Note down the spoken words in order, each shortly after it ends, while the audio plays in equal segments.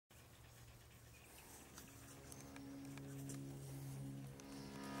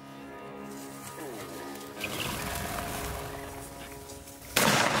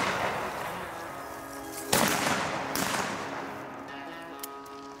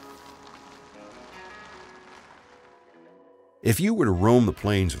If you were to roam the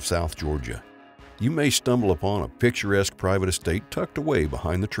plains of South Georgia, you may stumble upon a picturesque private estate tucked away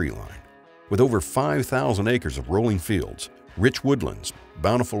behind the tree line. With over 5,000 acres of rolling fields, rich woodlands,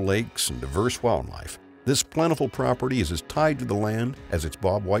 bountiful lakes, and diverse wildlife, this plentiful property is as tied to the land as its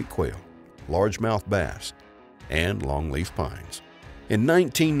bobwhite quail, largemouth bass, and longleaf pines. In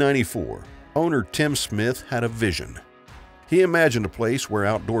 1994, owner Tim Smith had a vision. He imagined a place where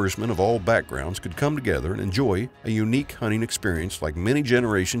outdoorsmen of all backgrounds could come together and enjoy a unique hunting experience like many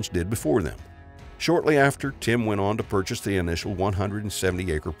generations did before them. Shortly after, Tim went on to purchase the initial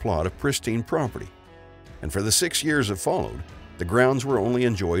 170-acre plot of pristine property. And for the 6 years that followed, the grounds were only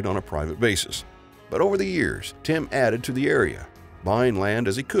enjoyed on a private basis. But over the years, Tim added to the area, buying land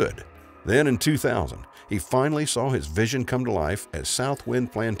as he could. Then in 2000, he finally saw his vision come to life as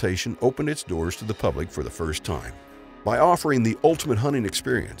Southwind Plantation opened its doors to the public for the first time. By offering the ultimate hunting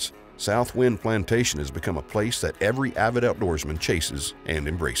experience, Southwind Plantation has become a place that every avid outdoorsman chases and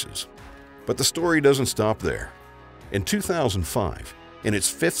embraces. But the story doesn't stop there. In 2005, in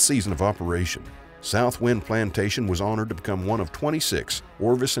its 5th season of operation, Southwind Plantation was honored to become one of 26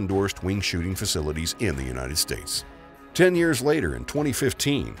 Orvis-endorsed wing shooting facilities in the United States. 10 years later, in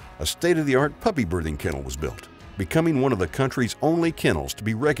 2015, a state-of-the-art puppy birthing kennel was built, becoming one of the country's only kennels to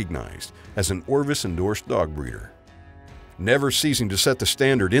be recognized as an Orvis-endorsed dog breeder. Never ceasing to set the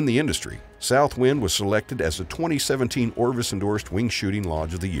standard in the industry, Southwind was selected as the 2017 Orvis-endorsed Wing Shooting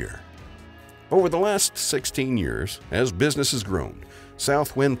Lodge of the Year. Over the last 16 years, as business has grown,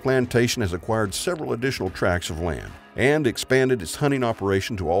 Southwind Plantation has acquired several additional tracts of land and expanded its hunting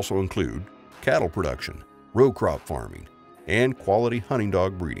operation to also include cattle production, row crop farming, and quality hunting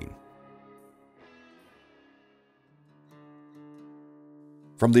dog breeding.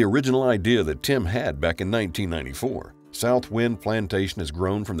 From the original idea that Tim had back in 1994, Southwind Plantation has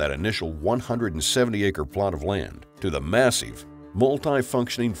grown from that initial 170-acre plot of land to the massive,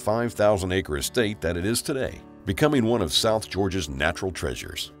 multi-functioning 5,000-acre estate that it is today, becoming one of South Georgia's natural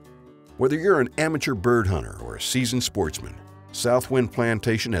treasures. Whether you're an amateur bird hunter or a seasoned sportsman, Southwind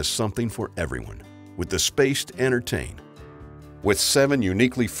Plantation has something for everyone, with the space to entertain. With 7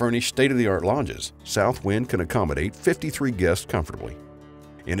 uniquely furnished state-of-the-art lodges, Southwind can accommodate 53 guests comfortably.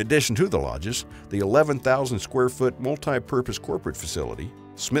 In addition to the lodges, the 11,000-square-foot multi-purpose corporate facility,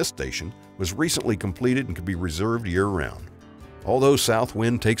 Smith Station, was recently completed and can be reserved year-round. Although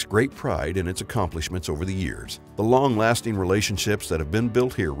Southwind takes great pride in its accomplishments over the years, the long-lasting relationships that have been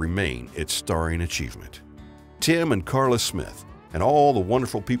built here remain its starring achievement. Tim and Carla Smith and all the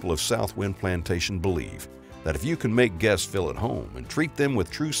wonderful people of Southwind Plantation believe that if you can make guests feel at home and treat them with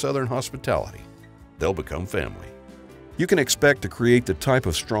true Southern hospitality, they'll become family. You can expect to create the type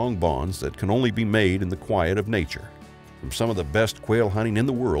of strong bonds that can only be made in the quiet of nature. From some of the best quail hunting in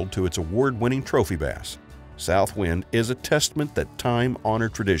the world to its award-winning trophy bass, Southwind is a testament that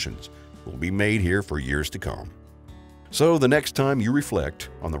time-honored traditions will be made here for years to come. So the next time you reflect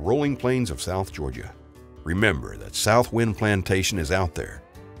on the rolling plains of South Georgia, remember that Southwind Plantation is out there,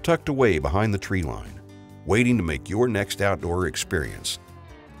 tucked away behind the tree line, waiting to make your next outdoor experience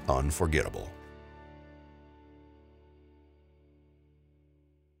unforgettable.